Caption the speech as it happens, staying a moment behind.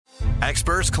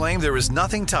Experts claim there is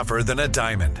nothing tougher than a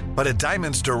diamond. But at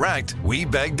Diamonds Direct, we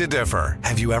beg to differ.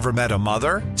 Have you ever met a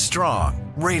mother?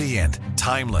 Strong, radiant,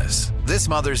 timeless. This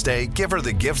Mother's Day, give her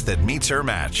the gift that meets her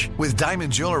match. With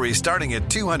diamond jewelry starting at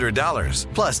 $200.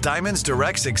 Plus Diamonds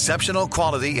Direct's exceptional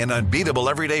quality and unbeatable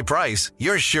everyday price,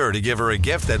 you're sure to give her a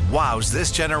gift that wows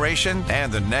this generation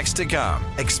and the next to come.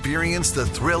 Experience the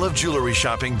thrill of jewelry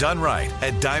shopping done right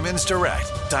at Diamonds Direct.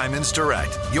 Diamonds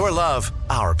Direct. Your love,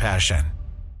 our passion.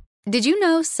 Did you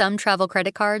know some travel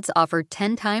credit cards offer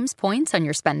 10 times points on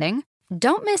your spending?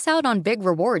 Don't miss out on big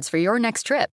rewards for your next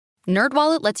trip.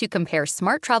 NerdWallet lets you compare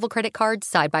smart travel credit cards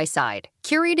side by side,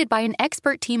 curated by an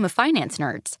expert team of finance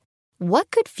nerds.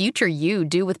 What could future you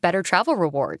do with better travel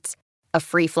rewards? A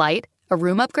free flight? A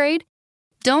room upgrade?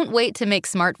 Don't wait to make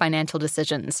smart financial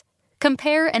decisions.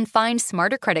 Compare and find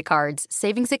smarter credit cards,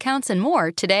 savings accounts, and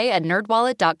more today at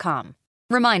nerdwallet.com.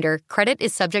 Reminder, credit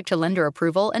is subject to lender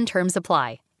approval and terms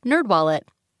apply. NerdWallet.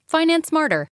 Finance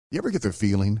smarter. You ever get the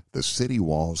feeling the city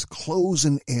walls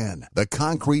closing in, the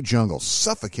concrete jungle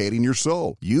suffocating your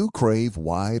soul? You crave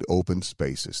wide open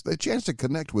spaces, the chance to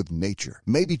connect with nature,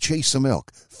 maybe chase some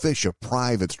elk, fish a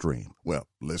private stream. Well,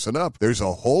 listen up. There's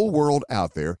a whole world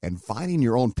out there, and finding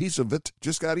your own piece of it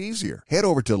just got easier. Head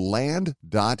over to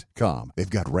land.com. They've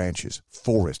got ranches,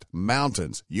 forest,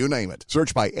 mountains, you name it.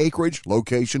 Search by acreage,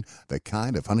 location, the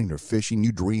kind of hunting or fishing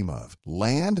you dream of.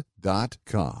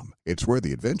 Land.com. It's where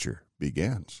the adventure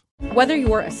begins. Whether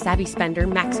you're a savvy spender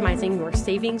maximizing your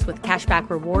savings with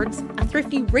cashback rewards, a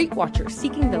thrifty rate watcher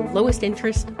seeking the lowest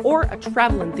interest, or a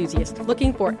travel enthusiast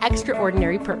looking for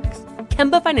extraordinary perks,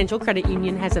 Kemba Financial Credit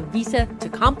Union has a visa to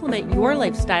complement your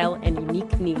lifestyle and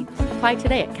unique needs. Apply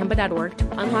today at Kemba.org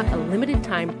to unlock a limited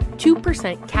time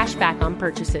 2% cash back on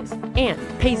purchases and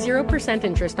pay 0%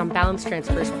 interest on balance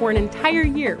transfers for an entire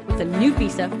year with a new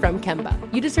visa from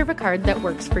Kemba. You deserve a card that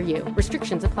works for you.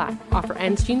 Restrictions apply. Offer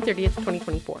ends June 30th,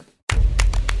 2024.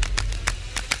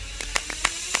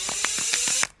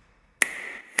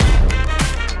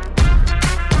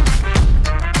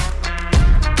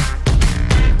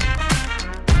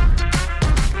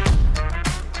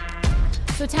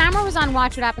 So Tamara was on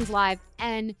Watch What Happens Live,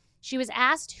 and she was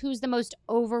asked who's the most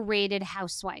overrated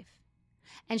housewife.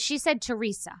 And she said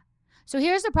Teresa. So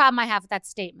here's the problem I have with that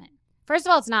statement. First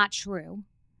of all, it's not true.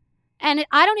 And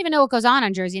I don't even know what goes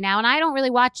on Jersey now, and I don't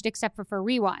really watch it except for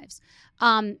ReWives.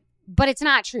 But it's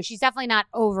not true. She's definitely not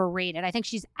overrated. I think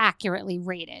she's accurately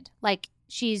rated. Like,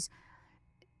 she's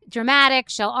dramatic.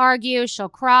 She'll argue. She'll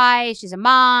cry. She's a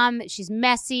mom. She's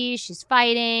messy. She's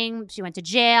fighting. She went to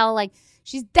jail. Like,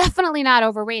 she's definitely not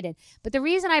overrated. But the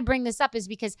reason I bring this up is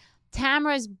because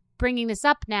Tamara's bringing this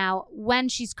up now when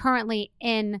she's currently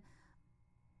in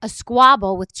a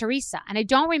squabble with Teresa. And I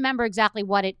don't remember exactly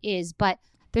what it is, but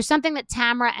there's something that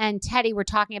Tamara and Teddy were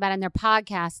talking about in their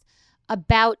podcast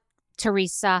about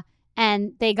Teresa,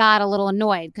 and they got a little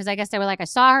annoyed because I guess they were like, I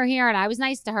saw her here and I was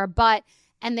nice to her,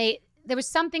 there was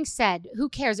something said. Who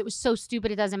cares? It was so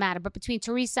stupid it doesn't matter. But between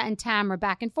Teresa and Tamara,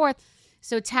 back and forth.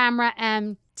 So Tamara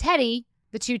and Teddy,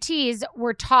 the two T's,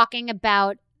 were talking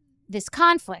about this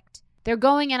conflict. They're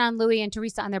going in on Louis and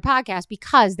Teresa on their podcast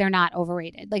because they're not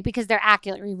overrated, like because they're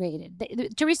accurately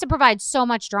rated. Teresa provides so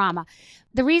much drama.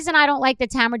 The reason I don't like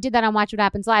that Tamara did that on Watch What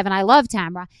Happens Live, and I love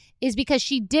Tamara, is because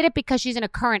she did it because she's in a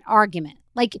current argument.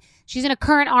 Like, she's in a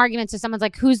current argument, so someone's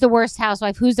like, who's the worst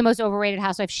housewife? Who's the most overrated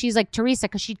housewife? She's like Teresa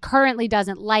because she currently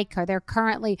doesn't like her. They're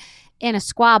currently in a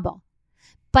squabble.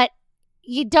 But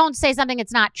you don't say something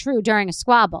that's not true during a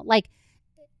squabble. Like,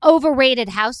 overrated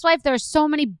housewife, there are so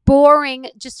many boring,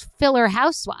 just filler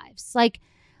housewives. Like,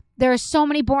 there are so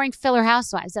many boring filler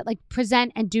housewives that, like,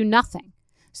 present and do nothing.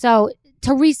 So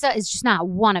Teresa is just not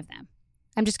one of them.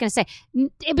 I'm just going to say,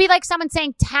 it'd be like someone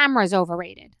saying Tamara's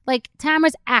overrated. Like,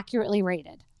 Tamara's accurately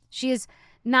rated. She is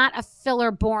not a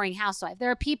filler, boring housewife.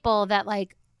 There are people that,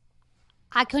 like,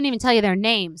 I couldn't even tell you their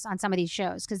names on some of these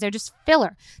shows because they're just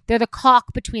filler. They're the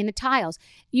caulk between the tiles.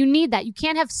 You need that. You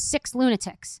can't have 6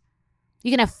 lunatics.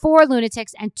 You can have 4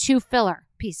 lunatics and 2 filler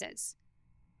pieces.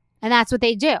 And that's what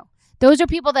they do. Those are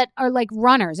people that are like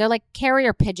runners. They're like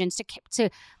carrier pigeons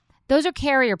those are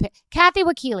carrier pigeons. Kathy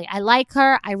Wakili, I like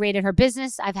her. I rated her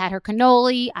business. I've had her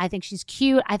cannoli. I think she's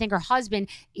cute. I think her husband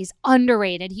is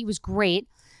underrated. He was great.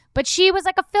 But she was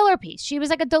like a filler piece. She was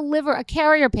like a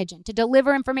carrier pigeon to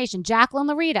deliver information. Jacqueline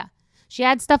Larita. She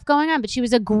had stuff going on, but she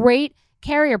was a great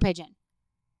carrier pigeon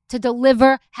to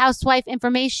deliver housewife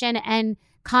information and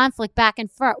conflict back and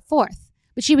forth.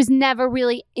 But she was never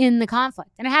really in the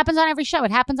conflict. And it happens on every show.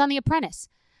 It happens on The Apprentice.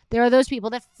 There are those people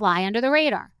that fly under the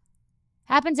radar.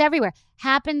 Happens everywhere.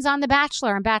 Happens on The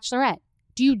Bachelor and Bachelorette.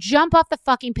 Do you jump off the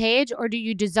fucking page or do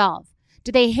you dissolve?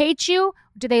 Do they hate you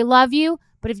Do they love you?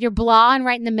 But if you're blah and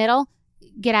right in the middle,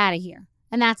 get out of here.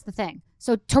 And that's the thing.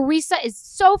 So Teresa is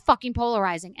so fucking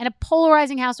polarizing. And a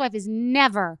polarizing housewife is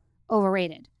never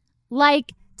overrated.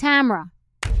 Like Tamra.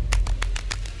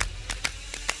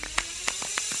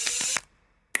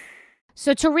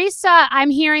 So Teresa,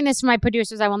 I'm hearing this from my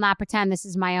producers. I will not pretend this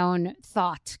is my own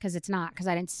thought because it's not, because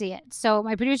I didn't see it. So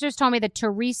my producers told me that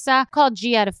Teresa called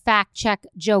Gia to fact check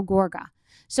Joe Gorga.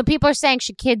 So people are saying,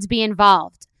 should kids be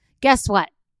involved? Guess what?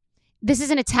 This is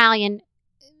an Italian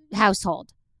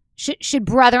household. Should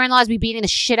brother-in-laws be beating the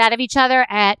shit out of each other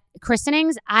at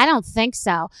christenings? I don't think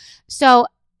so. So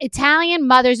Italian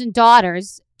mothers and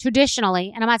daughters,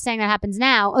 traditionally, and I'm not saying that happens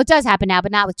now. It does happen now,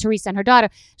 but not with Teresa and her daughter.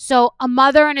 So a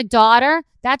mother and a daughter,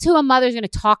 that's who a mother's going to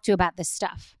talk to about this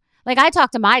stuff. Like I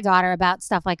talk to my daughter about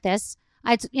stuff like this.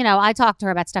 I talk to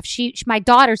her about stuff. My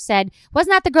daughter said,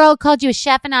 wasn't that the girl who called you a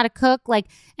chef and not a cook?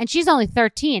 And she's only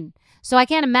 13. So I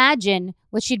can't imagine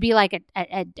what she'd be like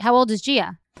at how old is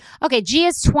Gia? Okay,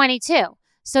 Gia's 22.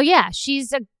 So yeah,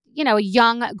 she's a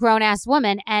young grown-ass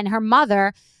woman, and her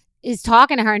mother is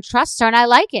talking to her and trusts her, and I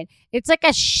like it. It's like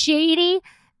a shady,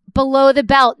 below the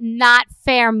belt, not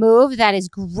fair move that is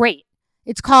great.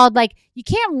 It's called you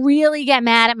can't really get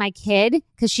mad at my kid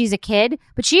because she's a kid,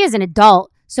 but she is an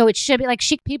adult. So it should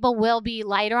be people will be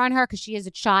lighter on her because she is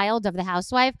a child of the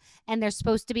housewife, and they're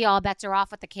supposed to be all bets are off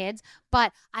with the kids.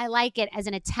 But I like it as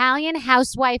an Italian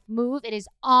housewife move. It is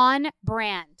on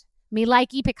brand. Me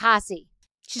likey Picassi.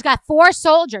 She's got 4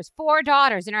 soldiers, 4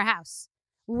 daughters in her house,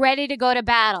 ready to go to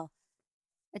battle.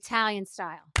 Italian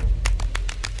style.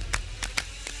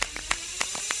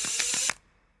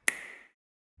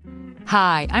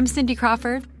 Hi, I'm Cindy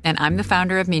Crawford, and I'm the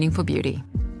founder of Meaningful Beauty.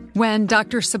 When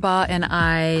Dr. Sabah and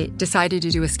I decided to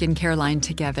do a skincare line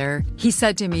together, he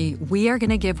said to me, we are going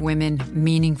to give women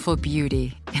meaningful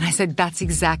beauty. And I said, that's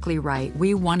exactly right.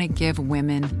 We want to give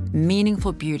women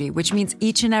meaningful beauty, which means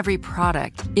each and every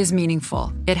product is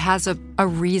meaningful. It has a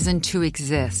reason to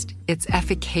exist. It's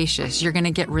efficacious. You're going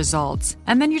to get results.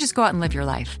 And then you just go out and live your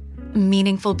life.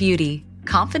 Meaningful Beauty.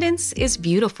 Confidence is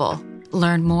beautiful.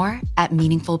 Learn more at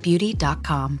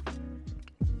meaningfulbeauty.com.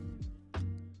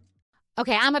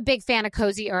 Okay, I'm a big fan of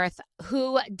Cozy Earth.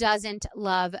 Who doesn't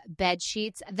love bed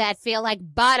sheets that feel like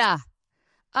butter?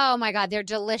 Oh my God, they're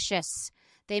delicious.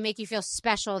 They make you feel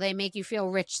special. They make you feel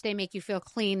rich. They make you feel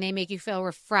clean. They make you feel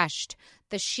refreshed.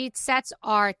 The sheet sets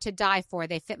are to die for.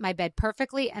 They fit my bed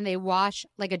perfectly and they wash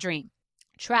like a dream.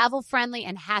 Travel-friendly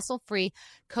and hassle-free,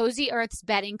 Cozy Earth's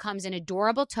bedding comes in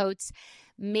adorable totes,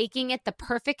 making it the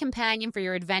perfect companion for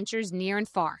your adventures near and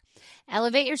far.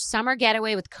 Elevate your summer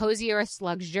getaway with Cozy Earth's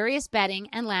luxurious bedding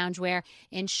and loungewear,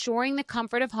 ensuring the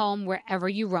comfort of home wherever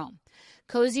you roam.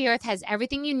 Cozy Earth has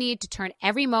everything you need to turn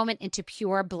every moment into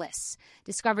pure bliss.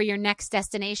 Discover your next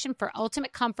destination for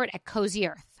ultimate comfort at Cozy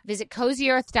Earth. Visit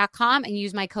CozyEarth.com and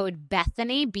use my code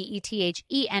Bethany,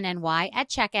 BETHENNY, at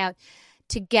checkout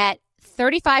to get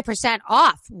 35%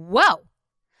 off. Whoa!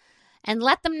 And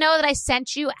let them know that I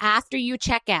sent you after you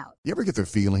check out. You ever get the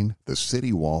feeling the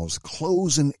city walls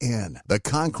closing in, the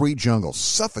concrete jungle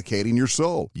suffocating your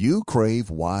soul? You crave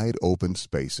wide open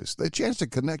spaces, the chance to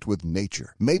connect with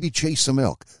nature, maybe chase some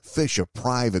elk, fish a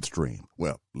private stream.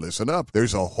 Well, listen up.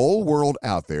 There's a whole world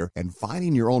out there, and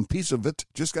finding your own piece of it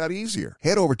just got easier.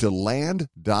 Head over to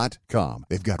land.com.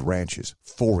 They've got ranches,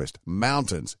 forest,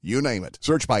 mountains, you name it.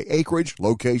 Search by acreage,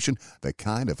 location, the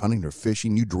kind of hunting or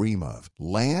fishing you dream of.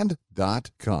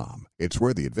 Land.com. It's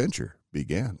where the adventure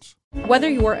begins. Whether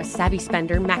you're a savvy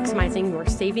spender maximizing your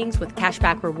savings with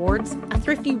cashback rewards, a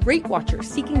thrifty rate watcher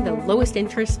seeking the lowest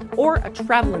interest, or a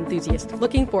travel enthusiast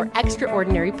looking for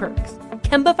extraordinary perks,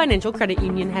 Kemba Financial Credit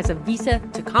Union has a visa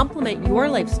to complement your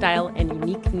lifestyle and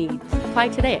unique needs. Apply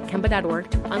today at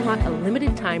Kemba.org to unlock a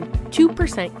limited time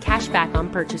 2% cash back on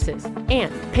purchases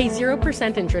and pay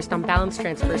 0% interest on balance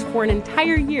transfers for an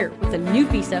entire year with a new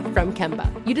visa from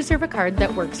Kemba. You deserve a card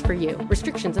that works for you.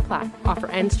 Restrictions apply. Offer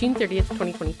ends June 30th,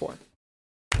 2024.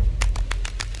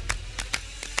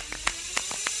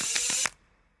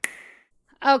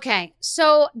 Okay,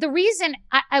 so the reason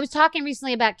I was talking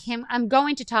recently about Kim, I'm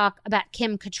going to talk about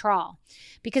Kim Cattrall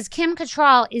because Kim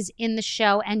Cattrall is in the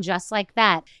show, and just like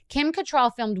that, Kim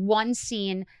Cattrall filmed one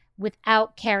scene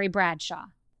without Carrie Bradshaw.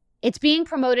 It's being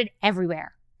promoted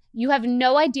everywhere. You have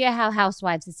no idea how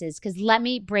Housewives this is because let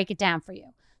me break it down for you.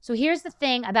 So here's the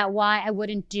thing about why I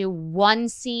wouldn't do one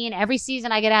scene. Every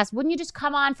season I get asked, wouldn't you just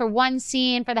come on for one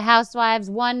scene for the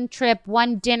Housewives, one trip,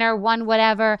 one dinner, one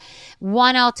whatever,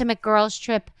 one ultimate girls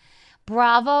trip?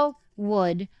 Bravo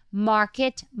would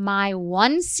market my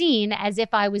one scene as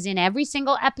if I was in every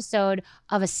single episode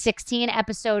of a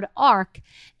 16-episode arc,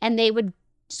 and they would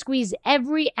squeeze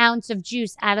every ounce of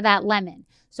juice out of that lemon.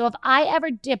 So if I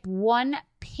ever dip one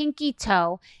pinky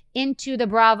toe into the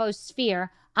Bravo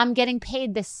sphere, I'm getting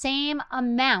paid the same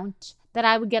amount that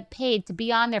I would get paid to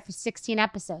be on there for 16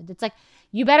 episodes. It's like,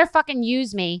 you better fucking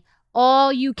use me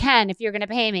all you can if you're going to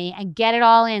pay me and get it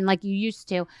all in like you used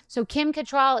to. So Kim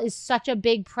Cattrall is such a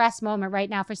big press moment right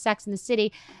now for Sex and the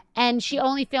City. And she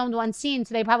only filmed one scene,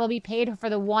 so they probably paid her for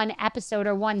the one episode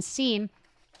or one scene.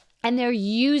 And they're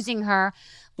using her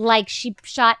like she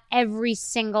shot every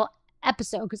single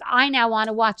episode, because I now want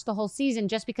to watch the whole season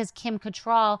just because Kim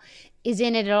Cattrall is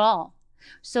in it at all.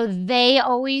 So they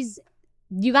always...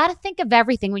 You got to think of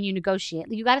everything when you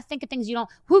negotiate. You got to think of things you don't,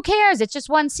 who cares? It's just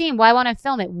one scene. Why won't I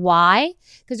film it? Why?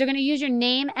 Because they're going to use your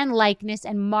name and likeness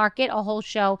and market a whole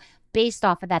show based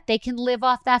off of that. They can live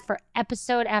off that for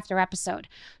episode after episode.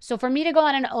 So for me to go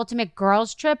on an ultimate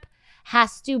girls trip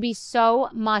has to be so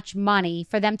much money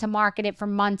for them to market it for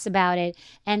months about it,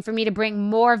 and for me to bring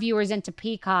more viewers into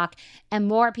Peacock and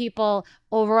more people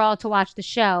overall to watch the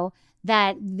show,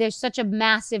 that there's such a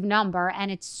massive number,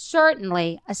 and it's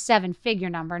certainly a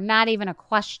 7-figure number, not even a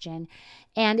question.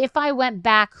 And if I went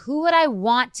back, who would I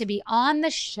want to be on the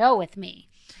show with me?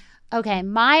 Okay,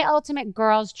 my ultimate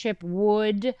girls trip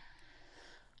would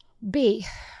be,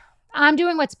 I'm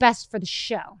doing what's best for the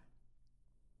show.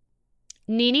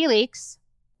 Nene Leakes.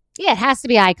 Yeah, it has to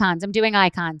be icons. I'm doing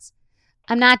icons.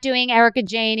 I'm not doing Erica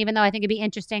Jane, even though I think it'd be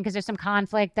interesting because there's some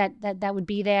conflict that would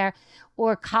be there.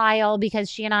 Or Kyle, because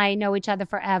she and I know each other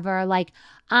forever. Like,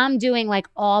 I'm doing like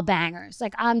all bangers.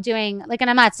 Like, I'm doing, like, and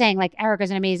I'm not saying like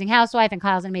Erica's an amazing housewife and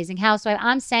Kyle's an amazing housewife.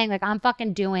 I'm saying like I'm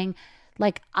fucking doing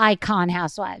like icon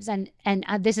housewives. And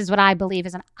this is what I believe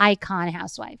is an icon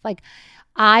housewife. Like,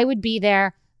 I would be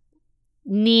there.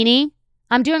 Nene.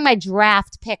 I'm doing my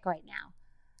draft pick right now.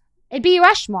 It'd be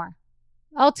Rushmore.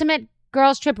 Ultimate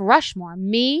girls trip Rushmore.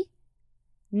 Me,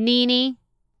 Nene,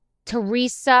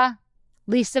 Teresa,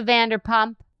 Lisa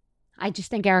Vanderpump. I just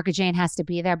think Erica Jane has to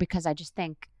be there because I just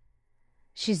think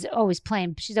she's always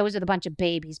with a bunch of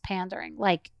babies pandering.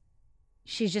 Like,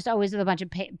 she's just always with a bunch of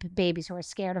babies who are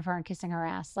scared of her and kissing her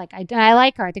ass. Like, I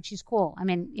like her. I think she's cool. I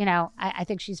mean, you know, I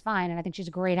think she's fine, and I think she's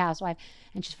a great housewife,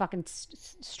 and she's fucking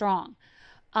strong.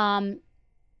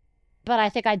 But I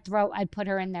think I'd put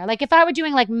her in there. Like, if I were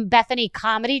doing like Bethany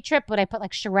comedy trip, would I put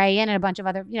like Sheree in and a bunch of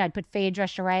other, I'd put Phaedra,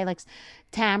 Sheree, like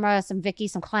Tamara, some Vicky,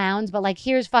 some clowns. But like,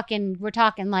 we're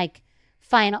talking like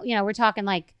final, we're talking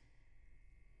like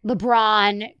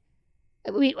LeBron.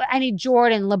 I need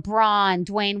Jordan, LeBron,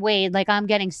 Dwayne Wade. Like, I'm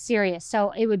getting serious. So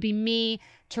it would be me,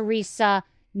 Teresa,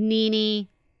 Nene,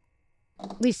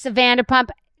 Lisa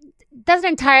Vanderpump. Doesn't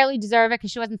entirely deserve it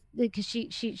because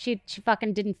she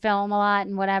fucking didn't film a lot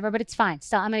and whatever, but it's fine.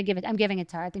 Still, I'm giving it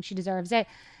to her. I think she deserves it.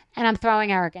 And I'm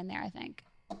throwing Eric in there, I think.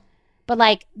 But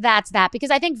like, that's that, because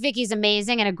I think Vicky's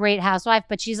amazing and a great housewife,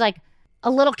 but she's like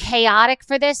a little chaotic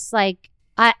for this. Like,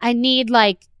 I need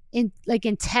like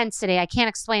intensity. I can't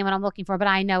explain what I'm looking for, but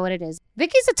I know what it is.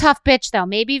 Vicky's a tough bitch though.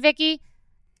 Maybe Vicky.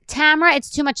 Tamara,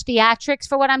 it's too much theatrics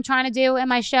for what I'm trying to do in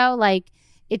my show. Like,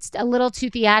 it's a little too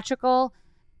theatrical.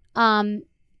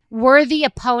 Worthy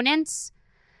opponents.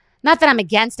 Not that I'm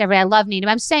against everybody. I love Nene, but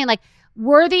I'm saying like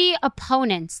worthy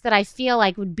opponents that I feel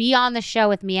like would be on the show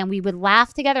with me, and we would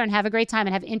laugh together and have a great time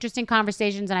and have interesting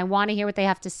conversations, and I want to hear what they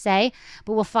have to say,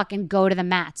 but we'll fucking go to the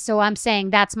mat. So I'm saying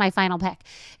that's my final pick.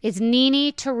 It's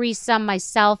Nene, Teresa,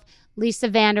 myself, Lisa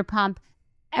Vanderpump,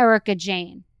 Erica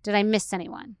Jane. Did I miss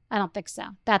anyone? I don't think so.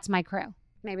 That's my crew.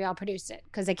 Maybe I'll produce it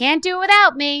because they can't do it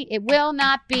without me. It will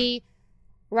not be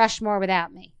Rushmore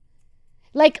without me.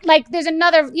 Like there's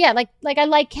another, like I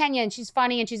like Kenya and she's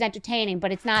funny and she's entertaining,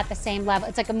 but it's not the same level.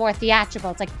 It's like a more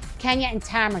theatrical. It's like Kenya and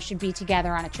Tamara should be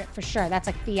together on a trip for sure. That's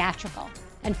like theatrical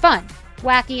and fun,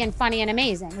 wacky and funny and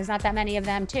amazing. There's not that many of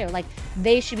them too. Like,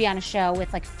 they should be on a show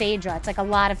with like Phaedra. It's like a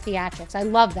lot of theatrics. I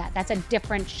love that. That's a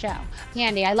different show.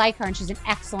 Candy, I like her and she's an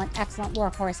excellent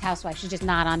workhorse housewife. She's just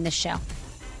not on this show.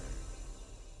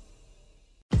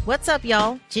 What's up,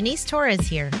 y'all? Janice Torres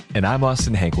here. And I'm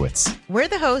Austin Hankwitz. We're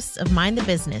the hosts of Mind the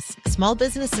Business, Small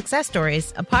Business Success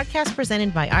Stories, a podcast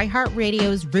presented by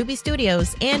iHeartRadio's Ruby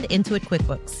Studios and Intuit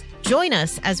QuickBooks. Join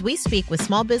us as we speak with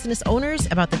small business owners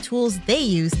about the tools they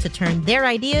use to turn their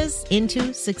ideas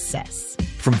into success.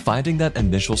 From finding that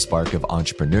initial spark of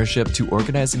entrepreneurship to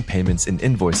organizing payments and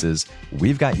invoices,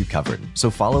 we've got you covered. So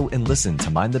follow and listen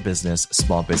to Mind the Business,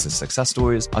 Small Business Success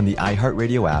Stories on the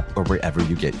iHeartRadio app or wherever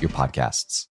you get your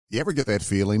podcasts. You ever get that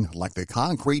feeling like the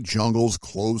concrete jungle's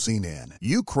closing in?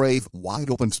 You crave wide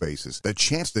open spaces, the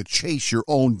chance to chase your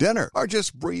own dinner, or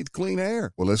just breathe clean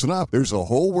air. Well, listen up. There's a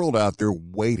whole world out there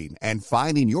waiting, and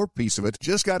finding your piece of it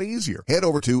just got easier. Head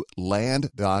over to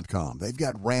land.com. They've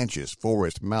got ranches,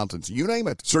 forests, mountains, you name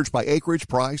it. Search by acreage,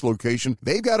 price, location.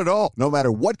 They've got it all. No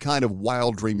matter what kind of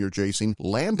wild dream you're chasing,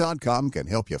 land.com can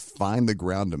help you find the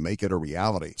ground to make it a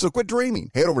reality. So quit dreaming.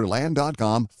 Head over to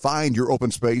land.com, find your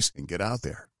open space, and get out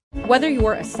there. Whether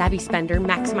you're a savvy spender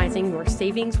maximizing your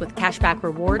savings with cashback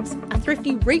rewards, a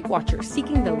thrifty rate watcher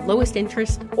seeking the lowest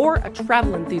interest, or a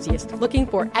travel enthusiast looking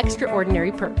for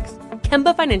extraordinary perks,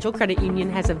 Kemba Financial Credit Union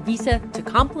has a visa to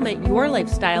complement your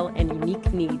lifestyle and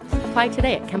unique needs. Apply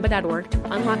today at Kemba.org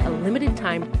to unlock a limited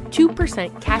time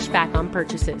 2% cash back on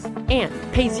purchases and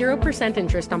pay 0%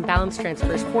 interest on balance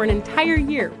transfers for an entire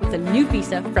year with a new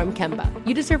visa from Kemba.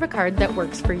 You deserve a card that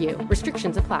works for you.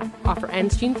 Restrictions apply. Offer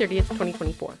ends June 30th,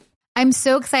 2024. I'm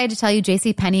so excited to tell you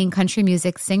JCPenney and country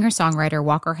music singer-songwriter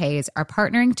Walker Hayes are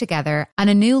partnering together on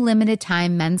a new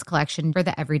limited-time men's collection for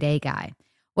the everyday guy.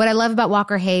 What I love about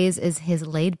Walker Hayes is his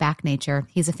laid-back nature.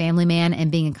 He's a family man,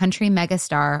 and being a country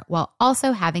megastar while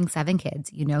also having 7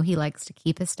 kids, you know he likes to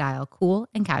keep his style cool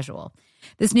and casual.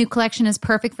 This new collection is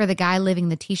perfect for the guy living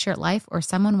the t-shirt life or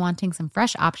someone wanting some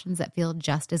fresh options that feel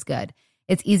just as good.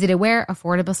 It's easy to wear,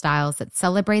 affordable styles that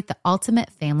celebrate the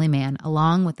ultimate family man,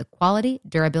 along with the quality,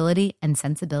 durability, and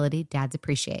sensibility dads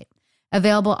appreciate.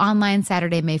 Available online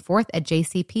Saturday, May 4th at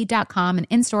jcp.com and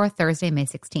in-store Thursday, May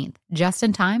 16th. Just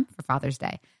in time for Father's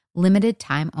Day. Limited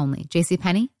time only.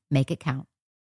 JCPenney, make it count.